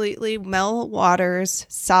completely Mel Waters,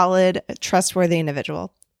 solid, trustworthy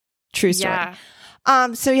individual. True story. Yeah.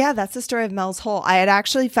 That's the story of Mel's Hole. I had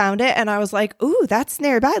actually found it and I was like, ooh, that's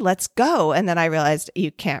nearby. Let's go. And then I realized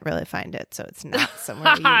you can't really find it. So it's not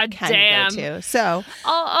somewhere you can go to. So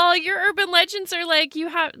all your urban legends are like, you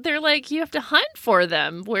have to hunt for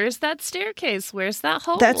them. Where's that staircase? Where's that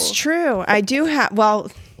hole? That's true. I do have,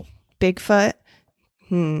 Bigfoot.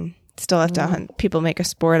 Still have to hunt. People make a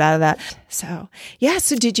sport out of that. So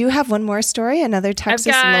did you have one more story? Another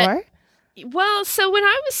Texas lore? Well, so when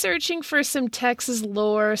I was searching for some Texas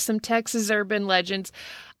lore, some Texas urban legends,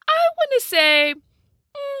 I want to say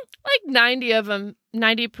like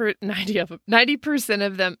 90%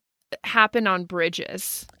 of them happen on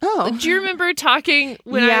bridges. Oh. Do you remember talking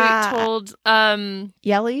when I told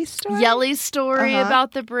Yellie's story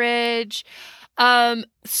about the bridge?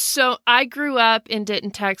 So I grew up in Denton,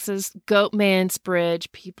 Texas, Goat Man's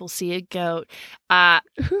Bridge. People see a goat. A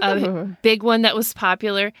big one that was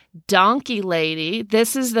popular, Donkey Lady.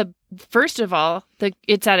 This is first of all,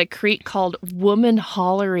 it's at a creek called Woman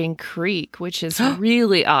Hollering Creek, which is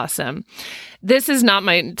really awesome. This is not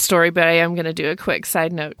my story, but I am going to do a quick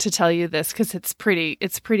side note to tell you this because it's pretty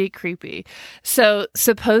creepy. So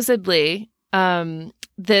supposedly,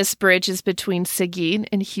 this bridge is between Seguin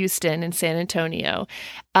and Houston and San Antonio.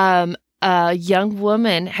 A young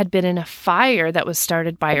woman had been in a fire that was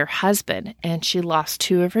started by her husband, and she lost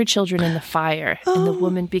 2 of her children in the fire. And the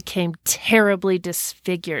woman became terribly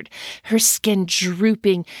disfigured, her skin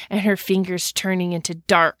drooping and her fingers turning into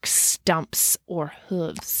dark stumps or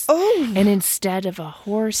hooves. And instead of a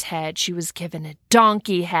horse head, she was given a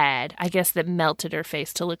donkey head, I guess that melted her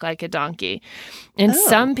face to look like a donkey. And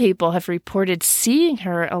some people have reported seeing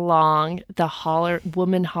her along the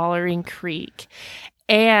Woman Hollering Creek.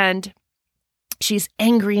 And she's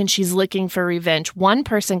angry and she's looking for revenge. One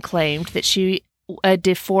person claimed that a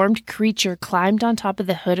deformed creature climbed on top of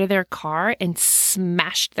the hood of their car and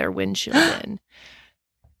smashed their windshield in.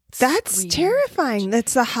 That's terrifying.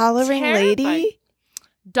 That's the hollering lady?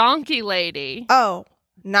 Donkey Lady. Oh,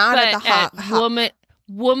 not at the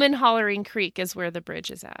Woman Hollering Creek is where the bridge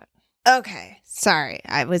is at. Okay. Sorry.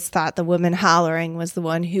 I thought the woman hollering was the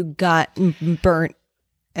one who got burnt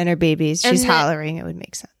and her babies. She's hollering. It would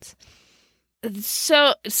make sense.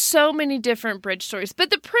 So many different bridge stories,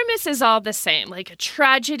 but the premise is all the same. Like a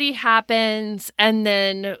tragedy happens, and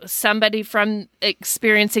then somebody from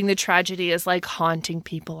experiencing the tragedy is like haunting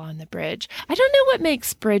people on the bridge. I don't know what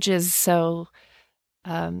makes bridges so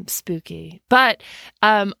spooky, but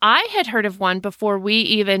I had heard of one before we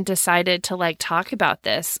even decided to talk about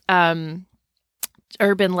this.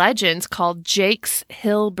 Urban legends called Jake's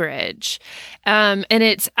Hill Bridge. And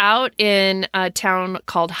it's out in a town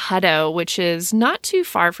called Hutto, which is not too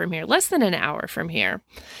far from here, less than an hour from here.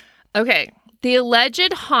 Okay. The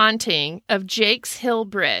alleged haunting of Jake's Hill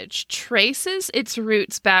Bridge traces its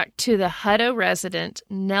roots back to the Hutto resident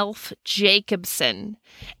Nelf Jacobson,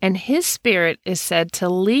 and his spirit is said to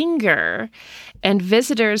linger, and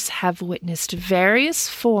visitors have witnessed various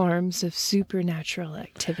forms of supernatural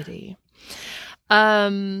activity.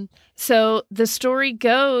 So the story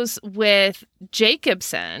goes with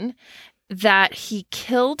Jacobson that he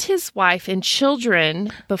killed his wife and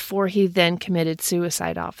children before he then committed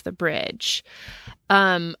suicide off the bridge.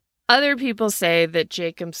 Other people say that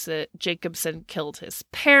Jacobson killed his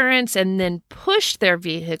parents and then pushed their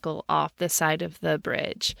vehicle off the side of the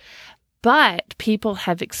bridge. But people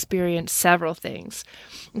have experienced several things.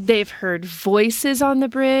 They've heard voices on the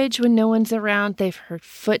bridge when no one's around. They've heard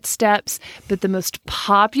footsteps. But the most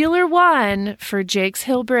popular one for Jake's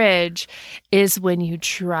Hill Bridge is when you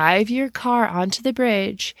drive your car onto the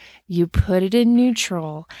bridge, you put it in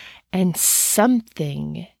neutral, and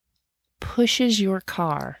something pushes your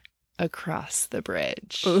car across the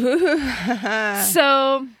bridge.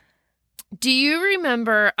 So, do you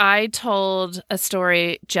remember I told a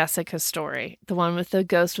story, Jessica's story, the one with the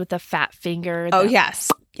ghost with the fat finger? Oh, yes.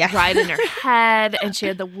 Yeah. Right in her head, and she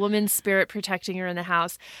had the woman's spirit protecting her in the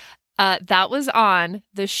house. That was on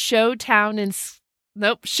the Showdown in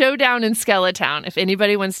Skelletown. If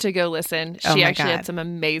anybody wants to go listen, she actually had some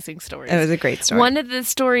amazing stories. It was a great story. One of the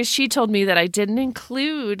stories she told me that I didn't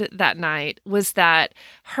include that night was that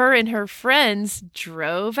her and her friends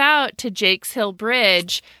drove out to Jake's Hill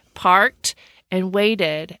Bridge, parked, and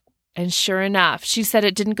waited. And sure enough, she said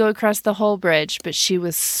it didn't go across the whole bridge, but she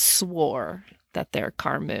swore that their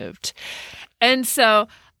car moved. And so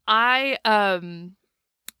I was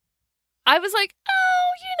like,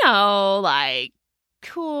 oh, like,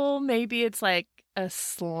 cool, maybe it's like a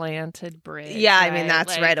slanted bridge. Yeah, right? I mean,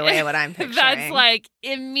 that's right away what I'm picturing. That's like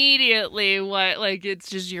immediately what, like, it's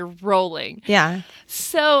just you're rolling. Yeah.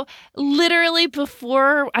 So literally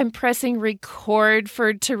before I'm pressing record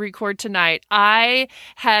to record tonight, I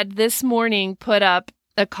had this morning put up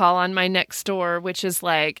a call on my next door, which is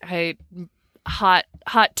like hot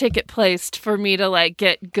ticket placed for me to like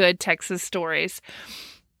get good Texas stories.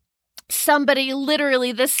 Somebody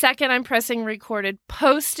literally the second I'm pressing recorded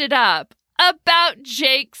posted up about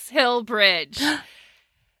Jake's Hill Bridge.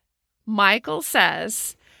 Michael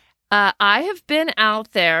says, I have been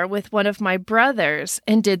out there with one of my brothers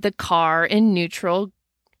and did the car in neutral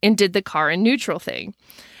thing.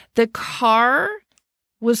 The car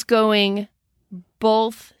was going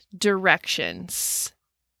both directions.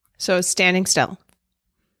 So standing still.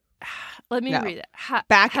 Let me read it.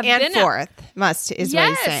 Back and forth what he's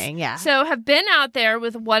saying. Yeah. So have been out there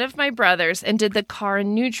with one of my brothers and did the car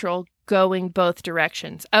in neutral going both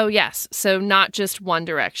directions. Oh, yes. So not just one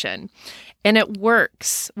direction. And it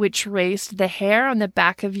works, which raised the hair on the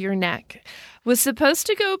back of your neck. Was supposed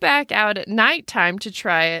to go back out at nighttime to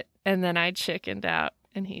try it. And then I chickened out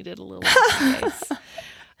and he did a little face.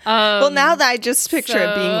 Well, now that I just picture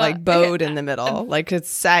it being like bowed in the middle, like it's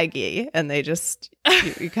saggy, and they just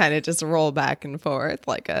you kind of just roll back and forth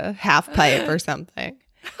like a half pipe or something.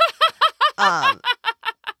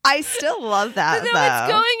 I still love that. No,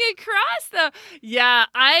 it's going across though. Yeah,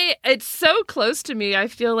 it's so close to me. I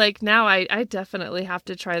feel like now I definitely have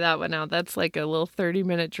to try that one out. That's like a little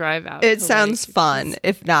 30-minute drive out. It sounds fun,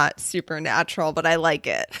 if not supernatural, but I like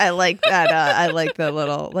it. I like that. I like the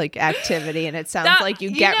little like activity, and it sounds like you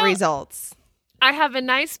get results. I have a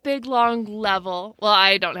nice big long level. Well,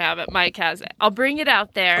 I don't have it. Mike has it. I'll bring it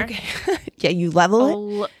out there. Okay. Yeah, you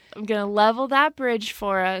level it. I'm gonna level that bridge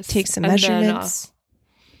for us. Take some measurements.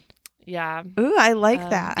 Yeah. Ooh, I like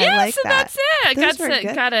that. Yeah, I like so that. That's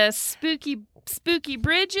it. Got a spooky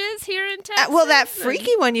bridges here in Texas. Well, that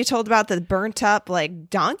freaky one you told about, the burnt up like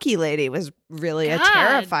donkey lady, was really a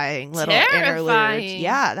terrifying little interlude.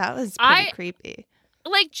 Yeah, that was pretty creepy.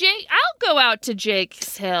 Like Jake, I'll go out to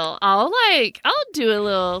Jake's Hill. I'll do a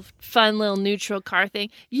little fun little neutral car thing.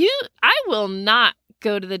 I will not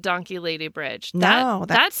go to the Donkey Lady Bridge.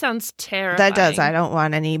 That sounds terrifying. That does. I don't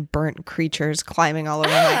want any burnt creatures climbing all over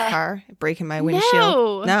my car, breaking my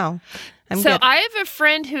windshield. No. I'm good. I have a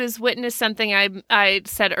friend who has witnessed something I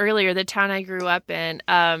said earlier, the town I grew up in,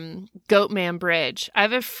 Goatman Bridge. I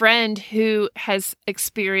have a friend who has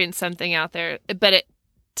experienced something out there, but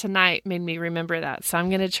tonight made me remember that. So I'm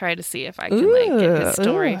going to try to see if I can get his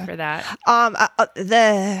story for that.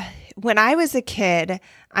 When I was a kid,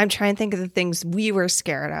 I'm trying to think of the things we were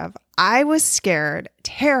scared of. I was scared,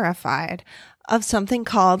 terrified of something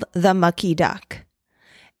called the mucky duck.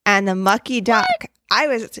 And the mucky duck, I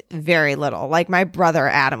was very little. Like my brother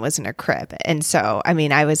Adam was in a crib. And so, I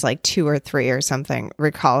mean, I was like 2 or 3 or something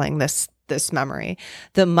recalling this memory.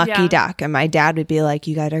 The mucky duck. And my dad would be like,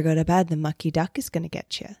 you got to go to bed. The mucky duck is going to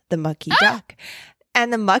get you. The mucky duck.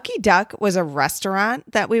 And the Mucky Duck was a restaurant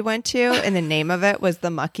that we went to, and the name of it was the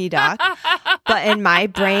Mucky Duck. But in my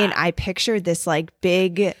brain, I pictured this like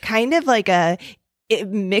big, kind of like a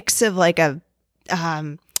mix of like a,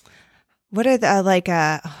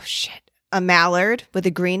 a mallard with a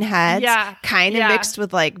green head, kind of mixed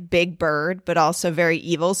with like big bird, but also very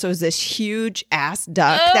evil. So it was this huge ass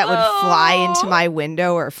duck that would fly into my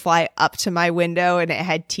window or fly up to my window, and it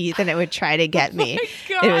had teeth, and it would try to get me.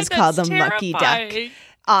 God, it was called the terrifying. Mucky Duck.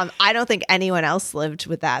 I don't think anyone else lived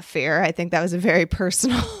with that fear. I think that was a very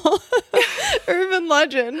personal urban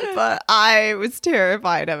legend, but I was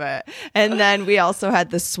terrified of it. And then we also had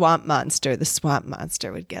the swamp monster. The swamp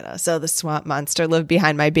monster would get us. So the swamp monster lived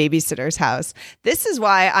behind my babysitter's house. This is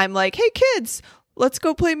why I'm like, hey, kids, let's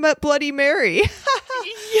go play Bloody Mary.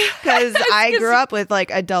 Because I grew up with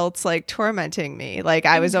like adults like tormenting me. Like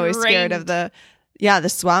I was always scared of the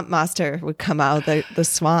swamp monster would come out of the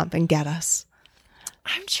swamp and get us.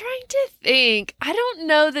 I'm trying to think. I don't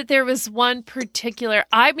know that there was one particular.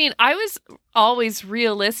 I mean, I was always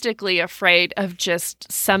realistically afraid of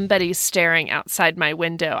just somebody staring outside my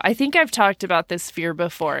window. I think I've talked about this fear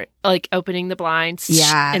before, like opening the blinds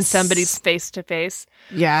and somebody's face to face.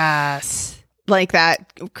 Yes. Like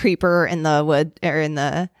that creeper in the wood or in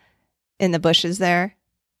the bushes there.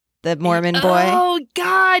 The Mormon boy. Oh,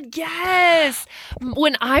 God, yes.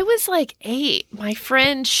 When I was like 8, my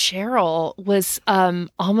friend Cheryl was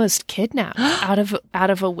almost kidnapped out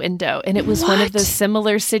of a window. And it was one of those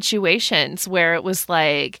similar situations where it was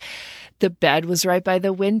like the bed was right by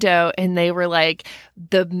the window and they were like,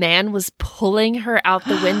 the man was pulling her out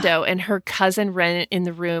the window and her cousin ran in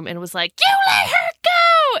the room and was like, you let her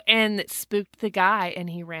go! And it spooked the guy and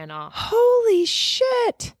he ran off. Holy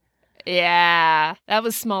shit. Yeah, that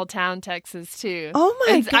was small town Texas too. Oh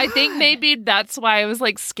my God. I think maybe that's why I was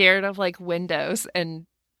like scared of like windows and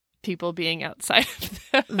people being outside of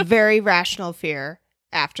them. Very rational fear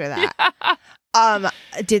after that. Yeah.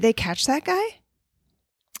 Did they catch that guy?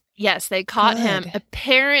 Yes, they caught him.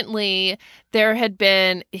 Apparently, there had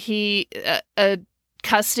been a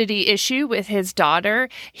custody issue with his daughter.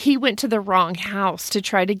 He went to the wrong house to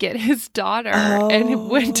try to get his daughter and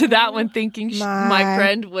went to that one thinking my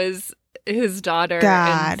friend was his daughter.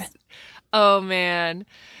 God. And, oh man.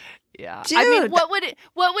 Yeah. Dude, I mean, what would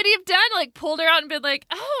he have done? Like pulled her out and been like,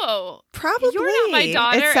 "Oh, probably you're not my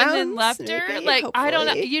daughter," and then left her? Maybe, like, hopefully. I don't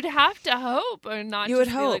know. You'd have to hope, or not. You just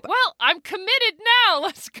would be hope. like, well, I'm committed now.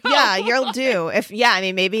 Let's go. Yeah, you'll do. I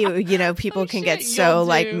mean, maybe people can get so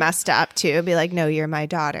like messed up too. Be like, no, you're my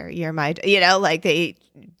daughter. You're my. Like they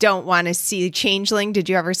don't want to see Changeling. Did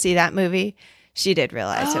you ever see that movie? She did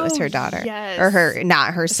realize it was her daughter, yes. or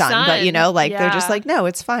not her son, but they're just yeah. like, no,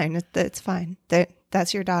 it's fine. It's fine.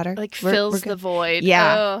 That's your daughter. Like fills the void.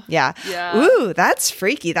 Yeah. Oh, yeah. Ooh, that's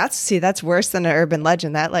freaky. That's worse than an urban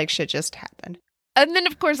legend. That like shit just happened. And then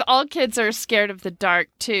of course all kids are scared of the dark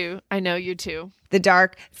too. I know you too. The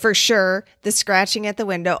dark, for sure. The scratching at the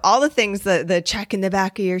window, all the things, the check in the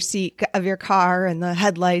back of your seat of your car and the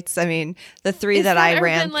headlights. I mean, the three that I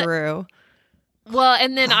ran through. Well,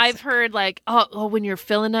 and then I've heard like, oh, when you're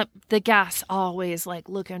filling up the gas, always like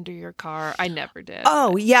look under your car. I never did.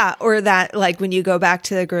 Oh, yeah. Or that like when you go back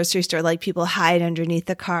to the grocery store, like people hide underneath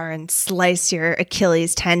the car and slice your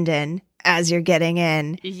Achilles tendon as you're getting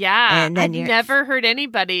in. Yeah. And then I've never heard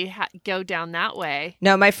anybody go down that way.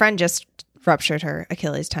 No, my friend just ruptured her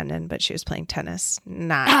Achilles tendon, but she was playing tennis.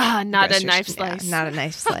 Not a knife slice. Not a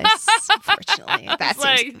knife slice, unfortunately. That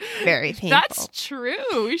seems very painful. That's true.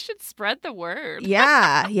 We should spread the word.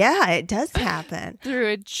 Yeah, it does happen.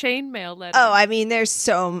 Through a chainmail letter. Oh, I mean,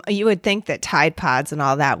 you would think that Tide Pods and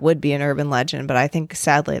all that would be an urban legend, but I think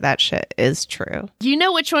sadly that shit is true. You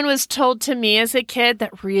know which one was told to me as a kid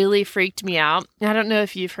that really freaked me out? I don't know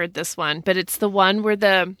if you've heard this one, but it's the one where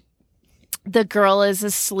the girl is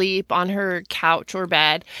asleep on her couch or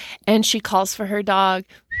bed and she calls for her dog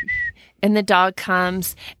and the dog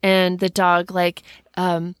comes and the dog like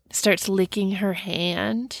starts licking her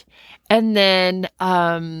hand and then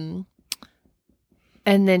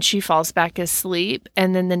she falls back asleep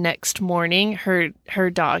and then the next morning her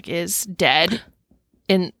dog is dead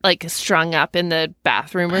in like strung up in the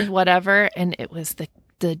bathroom or whatever, and it was the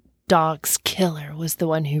dog's killer was the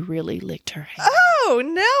one who really licked her hand. Oh,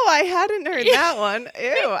 no, I hadn't heard that one.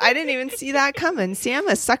 Ew, I didn't even see that coming. See, I'm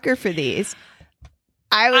a sucker for these.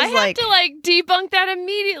 I have to like debunk that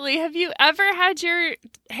immediately. Have you ever had your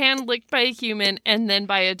hand licked by a human and then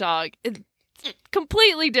by a dog?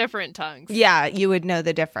 Completely different tongues. Yeah, you would know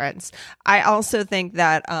the difference. I also think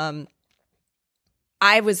that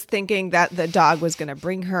I was thinking that the dog was going to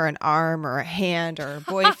bring her an arm or a hand, or her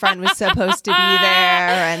boyfriend was supposed to be there.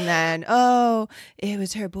 And then, it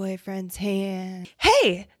was her boyfriend's hand.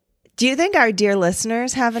 Hey, do you think our dear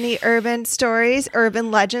listeners have any urban stories, urban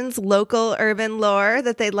legends, local urban lore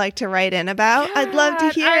that they'd like to write in about? God, I'd love to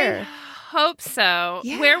hear. I hope so.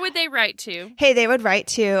 Yeah. Where would they write to? Hey, they would write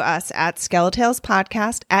to us at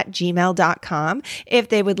skelltailspodcast@gmail.com if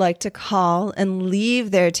they would like to call and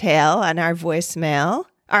leave their tale on our voicemail,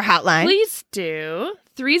 our hotline. Please do.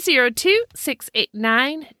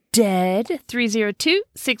 302-689 Dead,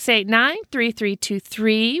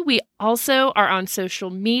 302-689-3323. We also are on social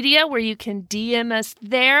media where you can DM us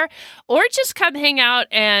there or just come hang out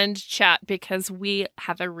and chat because we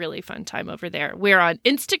have a really fun time over there. We're on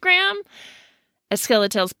Instagram at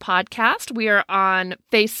Skeletales Podcast. We are on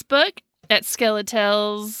Facebook at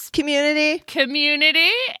Skeletales Community.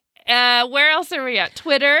 Where else are we at?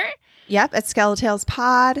 Twitter. Yep, at Skeletales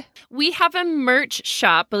Pod. We have a merch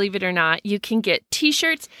shop, believe it or not. You can get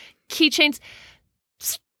t-shirts, keychains,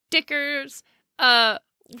 stickers,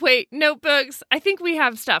 notebooks. I think we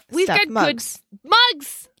have stuff. We've got mugs. Good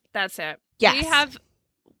mugs. That's it. Yes.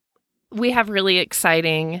 We have really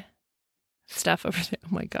exciting stuff over there. Oh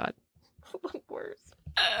my God. Worse.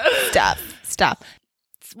 Stuff.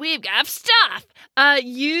 We've got stuff.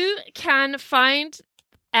 You can find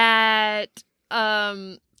at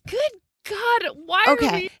good God, why are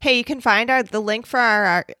we? Hey, you can find the link for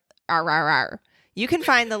our. You can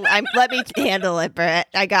find the. Let me handle it, Britt.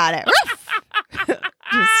 I got it.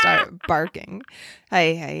 Just start barking.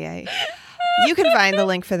 Hey. You can find the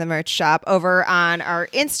link for the merch shop over on our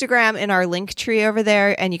Instagram in our link tree over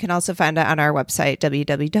there, and you can also find it on our website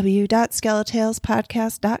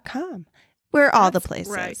www.skeletalespodcast.com. We're all the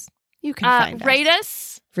places. Right. You can find rate us.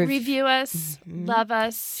 Review us, love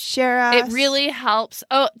us, share us. It really helps.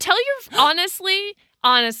 Oh, tell your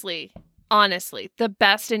honestly, the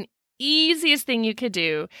best and easiest thing you could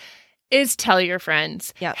do is tell your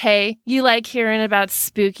friends. Yep. Hey, you like hearing about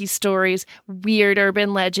spooky stories, weird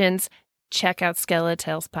urban legends? Check out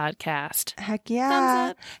Skeletales Podcast. Heck yeah.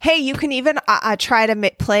 Thumbs up. Hey, you can even try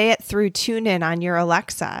to play it through TuneIn on your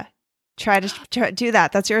Alexa. Try to do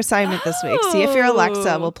that. That's your assignment this week. See if your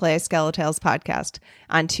Alexa will play Skeletales Podcast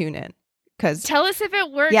on TuneIn. Tell us if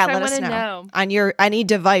it works. Yeah, I let us want to know on your any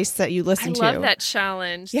device that you listen to. I love that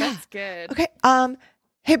challenge. Yeah. That's good. Okay.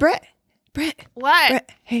 Hey, Britt. What?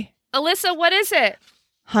 Britt. Hey, Alyssa. What is it?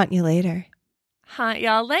 Haunt you later. Haunt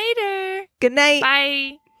y'all later. Good night.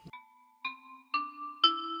 Bye.